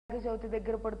చవితి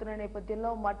దగ్గర పడుతున్న నేపథ్యంలో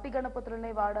మట్టి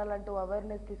గణపతులనే వాడాలంటూ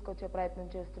అవేర్నెస్ తీసుకొచ్చే ప్రయత్నం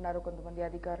చేస్తున్నారు కొంతమంది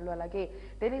అధికారులు. అలాగే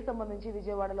దీనికి సంబంధించి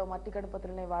విజయవాడలో మట్టి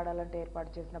గణపతులనే వాడాలంటూ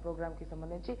ఏర్పాటు చేసిన ప్రోగ్రామ్ కి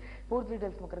సంబంధించి పూర్తి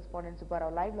డీటెయిల్స్ మా కరెస్పాండెంట్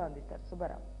సుబ్బారావు లైవ్ లో అందిస్తారు.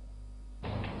 సుబ్బారావు.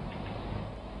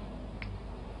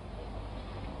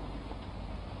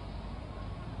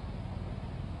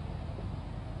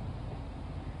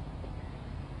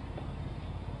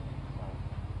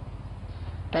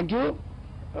 Thank you.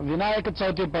 వినాయక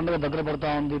చవితి పండుగ దగ్గర పడతా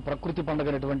ఉంది. ప్రకృతి పండుగ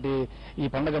అనేటువంటి ఈ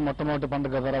పండుగ మొట్టమొదటి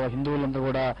పండుగ ద్వారా హిందువులందరూ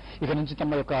కూడా ఇక నుంచి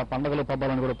తమ యొక్క పండుగలు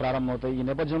పబ్బాలను కూడా ప్రారంభమవుతాయి. ఈ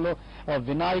నేపథ్యంలో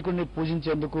వినాయకుడిని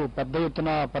పూజించేందుకు పెద్ద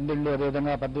ఎత్తున పందిళ్లు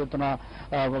అదేవిధంగా పెద్ద ఎత్తున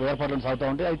ఏర్పాట్లను సాగుతూ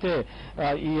ఉంటాయి. అయితే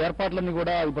ఈ ఏర్పాట్లన్నీ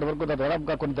కూడా ఇప్పటివరకు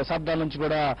దాదాపుగా కొన్ని దశాబ్దాల నుంచి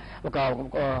కూడా ఒక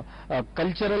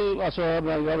కల్చరల్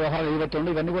వ్యవహారాలు ఏవైతే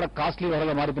ఉండో ఇవన్నీ కూడా కాస్ట్లీ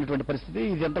వ్యవహారాలు మారిపోయినటువంటి పరిస్థితి.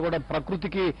 ఇదంతా కూడా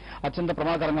ప్రకృతికి అత్యంత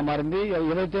ప్రమాదకరంగా మారింది.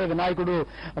 ఏదైతే వినాయకుడు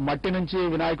మట్టి నుంచి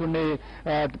వినాయకుడిని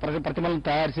ప్రతిమలను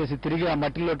తయారు చేసి తిరిగి ఆ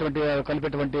మట్టిలో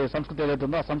కలిపేటువంటి సంస్కృతి ఏదైతే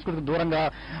ఉందో ఆ సంస్కృతికి దూరంగా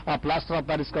ప్లాస్టర్ ఆఫ్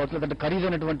ప్యారిస్ కావచ్చు లేదంటే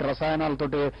ఖరీదైనటువంటి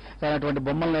రసాయనాలతోటి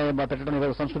బొమ్మల్ని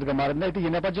పెట్టడం సంస్కృతిగా మారింది. అయితే ఈ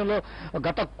నేపథ్యంలో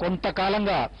గత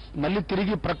కొంతకాలంగా మళ్లీ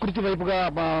తిరిగి ప్రకృతి వైపుగా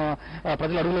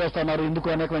ప్రజలు అడుగులు వేస్తా ఉన్నారు.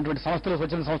 ఇందుకు అనేకమైనటువంటి సంస్థలు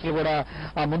స్వచ్ఛంద సంస్థలు కూడా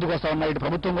ముందుకు వస్తా ఉన్నాయి. ఇటు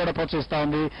ప్రభుత్వం కూడా ప్రోత్సహిస్తా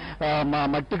ఉంది.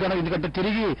 మట్టి ఎందుకంటే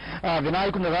తిరిగి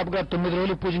వినాయకుడిని దాదాపుగా 9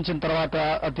 రోజులు పూజించిన తర్వాత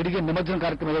తిరిగి నిమజ్జన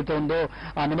కార్యక్రమం ఏదైతే ఉందో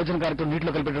ఆ నిమజ్జన కార్యక్రమం నీటిలో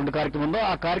కలిపేటువంటి కార్యక్రమం ఉందో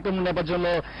ఆ కార్యక్రమం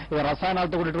నేపథ్యంలో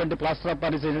రసాయనాలతో కూడినటువంటి ప్లాస్టర్ ఆఫ్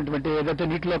ప్యారిస్ అయినటువంటి ఏదైతే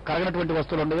నీటిలో కరగినటువంటి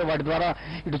వస్తువులు ఉండేదో వాటి ద్వారా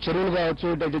ఇటు చెరువులు కావచ్చు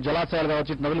ఇటు జలాశయాలు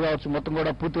కావచ్చు ఇటు నదులు కావచ్చు మొత్తం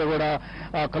కూడా పూర్తిగా కూడా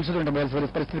కలుషితమైన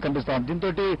పరిస్థితి కనిపిస్తా ఉంది.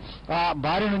 దీంతో ఆ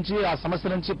బారి నుంచి ఆ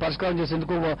సమస్య నుంచి పరిష్కారం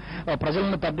చేసేందుకు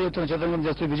ప్రజలను పెద్ద ఎత్తున చైతన్యం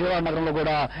చేస్తూ విజయవాడ నగరంలో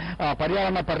కూడా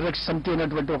పర్యావరణ పరిరక్షణ సమితి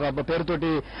అనేటువంటి ఒక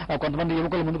పేరుతోటి కొంతమంది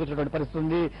యువకులు ముందుకు వచ్చినటువంటి పరిస్థితి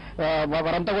ఉంది.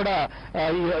 వారంతా కూడా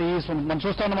మనం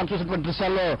చూసినటువంటి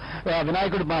దృశ్యాల్లో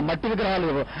వినాయకుడు మట్టి విగ్రహాలు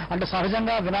అంటే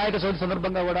సహజంగా వినాయక చవితి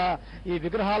సందర్భంగా కూడా ఈ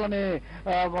విగ్రహాలని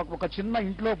ఒక చిన్న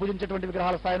ఇంట్లో పూజించేటువంటి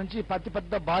విగ్రహాల స్థాయి నుంచి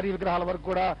పెద్ద భారీ విగ్రహాల వరకు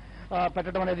కూడా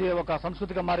పెట్టడం అనేది ఒక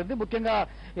సంస్కృతిగా మారింది. ముఖ్యంగా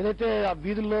ఏదైతే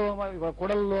వీధుల్లో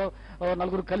కూడల్లో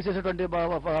నలుగురు కలిసేటువంటి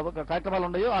కార్యక్రమాలు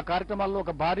ఉన్నాయో ఆ కార్యక్రమాల్లో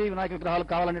ఒక భారీ వినాయక విగ్రహాలు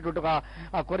కావాలనేటువంటి ఒక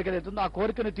కోరిక ఏదైతుందో ఆ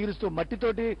కోరికను తీరుస్తూ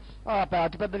మట్టితోటి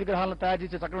అతిపెద్ద విగ్రహాలను తయారు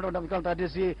చేసి చక్కనటువంటి విగ్రహాలను తయారు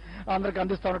చేసి అందరికీ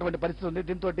అందిస్తా ఉన్నటువంటి పరిస్థితి ఉంది.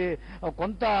 దీంతో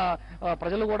కొంత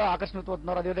ప్రజలు కూడా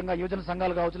ఆకర్షితున్నారు. అదేవిధంగా యువజన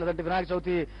సంఘాలు కావచ్చు లేదంటే వినాయక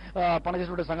చవితి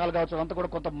పనిచేసినటువంటి సంఘాలు కావచ్చు అంతా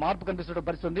కూడా కొంత మార్పు కనిపిస్తున్న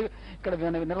పరిస్థితి ఉంది. ఇక్కడ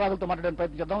నిర్వాహకులతో మాట్లాడే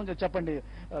ప్రయత్నం చేద్దాం. చెప్పండి,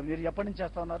 మీరు ఎప్పటి నుంచి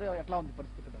చేస్తా ఉన్నారు, ఎట్లా ఉంది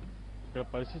పరిస్థితి? ఇక్కడ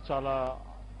పరిస్థితి చాలా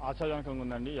ఆశాజనకంగా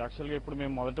ఉందండి. యాక్చువల్గా ఇప్పుడు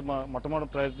మేము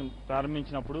మొట్టమొదటి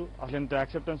ప్రారంభించినప్పుడు అసలు ఇంత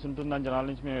యాక్సెప్టెన్స్ ఉంటుందని జనాల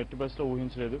నుంచి మేము ఎట్టి బస్సులో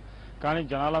ఊహించలేదు. కానీ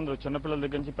జనాలందరూ చిన్నపిల్లల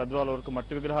దగ్గర నుంచి పెద్దవాళ్ళ వరకు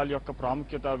మట్టి విగ్రహాల యొక్క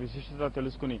ప్రాముఖ్యత విశిష్టత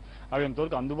తెలుసుకుని అవి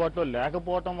ఎంతవరకు అందుబాటులో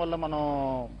లేకపోవడం వల్ల మనం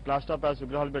ప్లాస్టర్ ఆఫ్ ప్యారిస్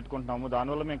విగ్రహాలు పెట్టుకుంటున్నాము,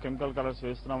 దానివల్ల మేము కెమికల్ కలర్స్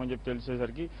వేస్తున్నామని చెప్పి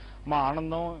తెలిసేసరికి మా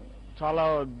ఆనందం చాలా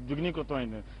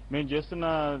ద్విగుణీకృతమైంది. మేము చేస్తున్న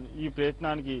ఈ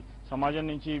ప్రయత్నానికి సమాజం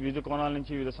నుంచి వివిధ కోణాల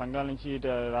నుంచి వివిధ సంఘాల నుంచి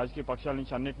రాజకీయ పక్షాల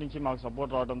నుంచి అన్నిటి నుంచి మాకు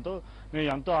సపోర్ట్ రావడంతో మేము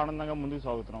ఎంతో ఆనందంగా ముందుకు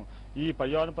సాగుతున్నాం. ఈ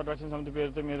పర్యావరణ పరిరక్షణ సమితి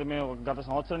పేరుతో మీద మేము గత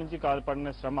సంవత్సరం నుంచి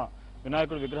పడిన శ్రమ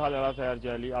వినాయకుడి విగ్రహాలు ఎలా తయారు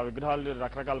చేయాలి, ఆ విగ్రహాలు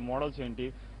రకరకాల మోడల్స్ ఏంటి,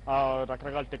 ఆ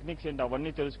రకరకాల టెక్నిక్స్ ఏంటి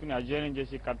అవన్నీ తెలుసుకుని అధ్యయనం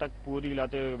చేసి కటక్, పూరి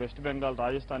లేకపోతే వెస్ట్ బెంగాల్,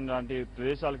 రాజస్థాన్ లాంటి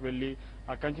ప్రదేశాలకు వెళ్లి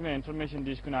అక్కడి నుంచి మేము ఇన్ఫర్మేషన్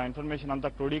తీసుకుని ఆ ఇన్ఫర్మేషన్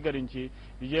అంతా క్రోడీకరించి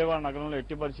విజయవాడ నగరంలో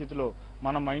ఎట్టి పరిస్థితుల్లో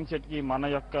మన మైండ్ సెట్ కి మన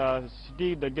యొక్క సిటీ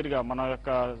దగ్గరగా మన యొక్క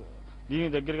దీని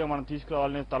దగ్గరగా మనం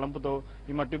తీసుకురావాలనే తలంపుతో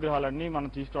ఈ మట్టి విగ్రహాలన్నీ మనం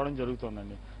తీసుకురావడం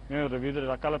జరుగుతుందండి. మేము వివిధ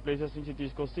రకాల ప్లేసెస్ నుంచి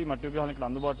తీసుకొస్తే ఈ మట్టి విగ్రహాలను ఇక్కడ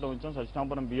అందుబాటులో ఉంచాం.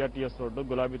 సత్యనాపురం BRTS రోడ్డు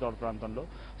గులాబీ తోట ప్రాంతంలో.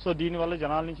 సో దీనివల్ల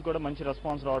జనాల నుంచి కూడా మంచి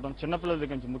రెస్పాన్స్ రావడం, చిన్నపిల్లల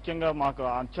దగ్గర నుంచి ముఖ్యంగా మాకు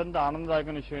అత్యంత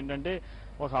ఆనందదాయకమైన విషయం ఏంటంటే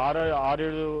ఒక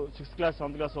 6-7 6th క్లాస్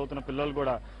 7th క్లాస్ అవుతున్న పిల్లలు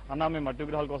కూడా అన్నా మేము మట్టి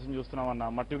విగ్రహాల కోసం చూస్తున్నామన్నా,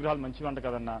 మట్టి విగ్రహాలు మంచివి అంట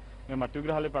కదన్నా, మేము మట్టి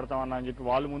విగ్రహాలే పెడతామన్నా అని చెప్పి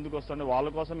వాళ్ళు ముందుకు వస్తుంటే వాళ్ళ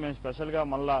కోసం మేము స్పెషల్గా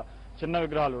మళ్ళా చిన్న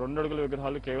విగ్రహాలు 2 అడుగుల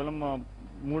విగ్రహాలు కేవలం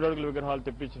 3 అడుగుల విగ్రహాలు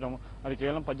తెప్పించడం, అది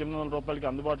కేవలం 1800 రూపాయలకి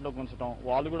అందుబాటులోకి ఉంచడం,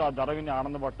 వాళ్ళు కూడా ఆ ధర విని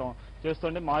ఆనందపడటం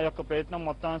చేస్తుంటే మా యొక్క ప్రయత్నం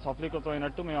మొత్తం సఫలీకృతం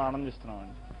అయినట్టు మేము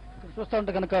ఆనందిస్తున్నామండి. చూస్తూ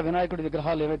ఉంటే కనుక వినాయకుడి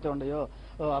విగ్రహాలు ఏవైతే ఉన్నాయో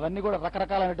అవన్నీ కూడా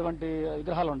రకరకాలైనటువంటి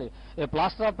విగ్రహాలు ఉన్నాయి.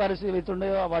 ప్లాస్టర్ ఆఫ్ ప్యారిస్ ఏవైతే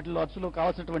ఉన్నాయో వాటిలో అచ్చులు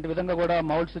కావాల్సినటువంటి విధంగా కూడా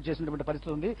మౌల్డ్స్ చేసినటువంటి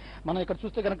పరిస్థితి ఉంది. మనం ఇక్కడ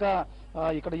చూస్తే కనుక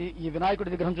ఇక్కడ ఈ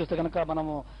వినాయకుడి విగ్రహం చూస్తే కనుక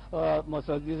మనము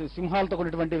సింహాలతో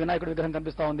కూడినటువంటి వినాయకుడి విగ్రహం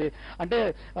కనిపిస్తా ఉంది. అంటే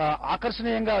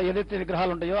ఆకర్షణీయంగా ఏదైతే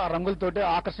విగ్రహాలు ఉంటాయో ఆ రంగులతోటి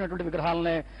ఆకర్షణటువంటి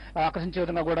విగ్రహాలనే ఆకర్షించే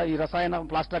విధంగా కూడా ఈ రసాయన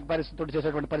ప్లాస్టర్ ఆఫ్ ప్యారిస్ తోటి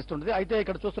చేసేటువంటి పరిస్థితి ఉంటుంది. అయితే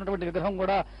ఇక్కడ చూస్తున్నటువంటి విగ్రహం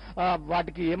కూడా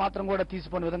వాటికి ఏమాత్రం కూడా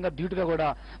తీసిపోయిన విధంగా ధీటుగా కూడా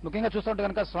ముఖ్యంగా చూస్తుంటే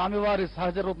కనుక స్వామివారి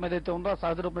సహజ రూపం ఏదైతే ఉందో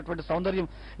సహజ రూపమైనటువంటి సౌందర్యం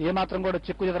ఏమాత్రం కూడా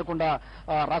చెక్కు చెదరకుండా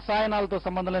రసాయనాలతో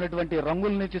సంబంధం లేనటువంటి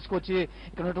రంగుల్ని తీసుకొచ్చి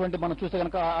ఇక్కడ ఉన్నటువంటి మనం చూస్తే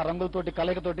కనుక ఆ రంగులతోటి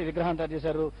కలయికతోటి విగ్రహం తయారు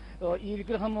చేశారు. ఈ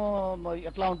విగ్రహం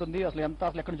ఎట్లా ఉంటుంది, అసలు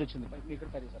ఎక్కడి నుంచి వచ్చింది, ఇక్కడ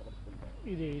తయారు చేశారు?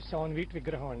 ఇది 7 ఫీట్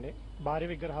విగ్రహం అండి. భారీ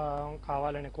విగ్రహం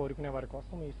కావాలని కోరుకునే వారి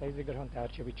కోసం ఈ సైజ్ విగ్రహం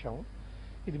తయారు చేయించాము.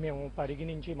 ఇది మేము పరిగి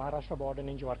నుంచి మహారాష్ట్ర బార్డర్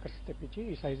నుంచి వర్కర్స్ తెప్పించి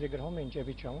ఈ సైజ్ విగ్రహం మేము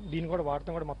చేయించాము. దీన్ని కూడా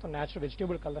వాడతాం కూడా మొత్తం న్యాచురల్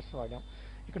వెజిటేబుల్ కలర్స్ వాడాం.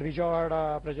 ఇక్కడ విజయవాడ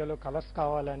ప్రజలు కలర్స్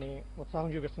కావాలని ఉత్సాహం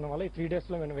చూపిస్తున్న వల్ల ఈ 3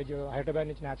 డేస్లో మేము హైదరాబాద్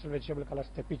నుంచి న్యాచురల్ వెజిటేబుల్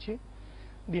కలర్స్ తెప్పించి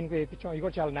దీనికి వేయించాం. ఇది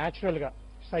కూడా చాలా న్యాచురల్గా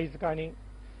సైజ్ కానీ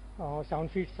 7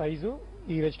 ఫీట్ సైజు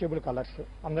ఈ వెజిటేబుల్ కలర్స్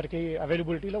అందరికీ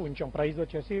అవైలబిలిటీలో ఉంచాం. ప్రైస్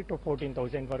వచ్చేసి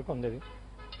 14,000 వరకు ఉంది.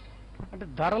 అంటే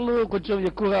ధరలు కొంచెం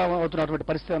ఎక్కువగా అవుతున్నటువంటి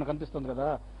పరిస్థితి ఏమైనా కనిపిస్తుంది కదా,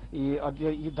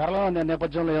 ఈ ధరల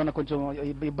నేపథ్యంలో ఏమైనా కొంచెం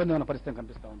ఇబ్బంది ఏమైనా పరిస్థితి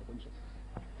కనిపిస్తా ఉంది? కొంచెం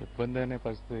ఇబ్బంది అనే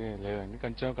పరిస్థితి లేదండి,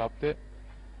 కొంచెం కాకపోతే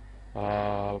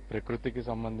ప్రకృతికి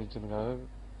సంబంధించింది కదా,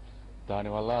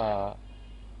 దానివల్ల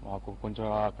మాకు కొంచెం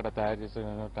అక్కడ తయారు చేసే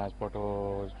ట్రాన్స్పోర్ట్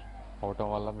అవటం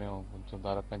వల్ల మేము కొంచెం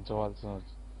ధర పెంచవలసి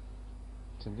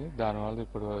వచ్చింది. దానివల్ల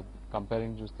ఇప్పుడు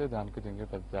కంపేరింగ్ చూస్తే దానికి దీనికి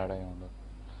పెద్ద తేడా ఉండదు.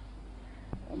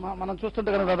 మనం చూస్తుంటే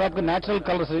కనుక దాదాపుగా న్యాచురల్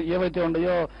కలర్స్ ఏవైతే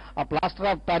ఉన్నాయో ఆ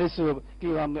ప్లాస్టర్ ఆఫ్ ప్యారిస్ కి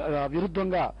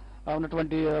విరుద్ధంగా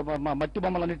ఉన్నటువంటి మట్టి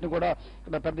బొమ్మలన్నింటినీ కూడా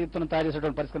పెద్ద ఎత్తున తయారు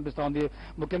చేసేటువంటి పరిస్థితి కనిపిస్తా ఉంది.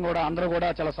 ముఖ్యంగా కూడా అందరూ కూడా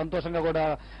చాలా సంతోషంగా కూడా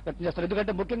వ్యక్తం చేస్తారు.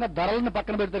 ఎందుకంటే ముఖ్యంగా ధరలను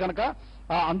పక్కన పెడితే కనుక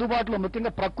అందుబాటులో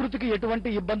ముఖ్యంగా ప్రకృతికి ఎటువంటి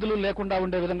ఇబ్బందులు లేకుండా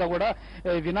ఉండే విధంగా కూడా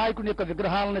వినాయకుడి యొక్క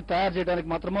విగ్రహాలను తయారు చేయడానికి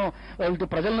మాత్రము ఇటు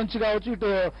ప్రజల నుంచి కావచ్చు,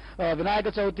 ఇటు వినాయక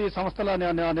చవితి సంస్థల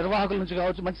నిర్వాహకుల నుంచి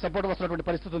కావచ్చు మంచి సపోర్ట్ వస్తున్నటువంటి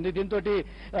పరిస్థితి ఉంది. దీంతో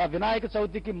వినాయక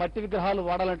చవితికి మట్టి విగ్రహాలు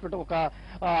వాడాలనేటువంటి ఒక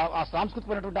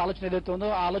సాంస్కృతికమైనటువంటి ఆలోచన ఏదైతే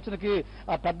ఉందో ఆ ఆలోచనకి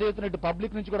పెద్ద ఎత్తున ఇటు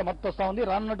పబ్లిక్ నుంచి కూడా మద్దతు వస్తా ఉంది.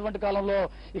 రానున్నటువంటి కాలంలో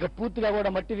ఇక పూర్తిగా కూడా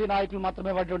మట్టి వినాయకులు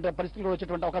మాత్రమే వాడేటువంటి పరిస్థితులు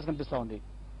వచ్చేటువంటి అవకాశం కనిపిస్తా ఉంది.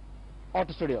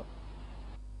 Out studio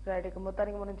right. ఇక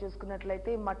మొత్తానికి మనం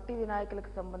చూసుకున్నట్లయితే మట్టి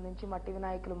వినాయకులకు సంబంధించి మట్టి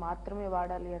వినాయకులు మాత్రమే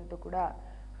వాడాలి అంటూ కూడా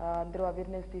అందరూ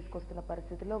అవేర్నెస్ తీసుకొస్తున్న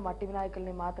పరిస్థితిలో మట్టి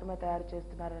వినాయకుల్ని మాత్రమే తయారు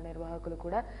చేస్తున్నారన్న నిర్వాహకులు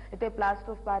కూడా. అయితే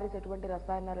ప్లాస్టర్ ఆఫ్ ప్యారిస్ ఎటువంటి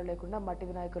రసాయనాలు లేకుండా మట్టి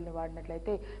వినాయకుల్ని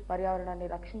వాడినట్లయితే పర్యావరణాన్ని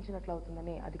రక్షించినట్లు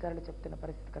అవుతుందని అధికారులు చెప్తున్న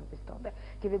పరిస్థితి కనిపిస్తోంది.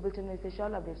 కివి బులెటిన్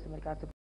విశేషాలు అప్డేట్స్ మరి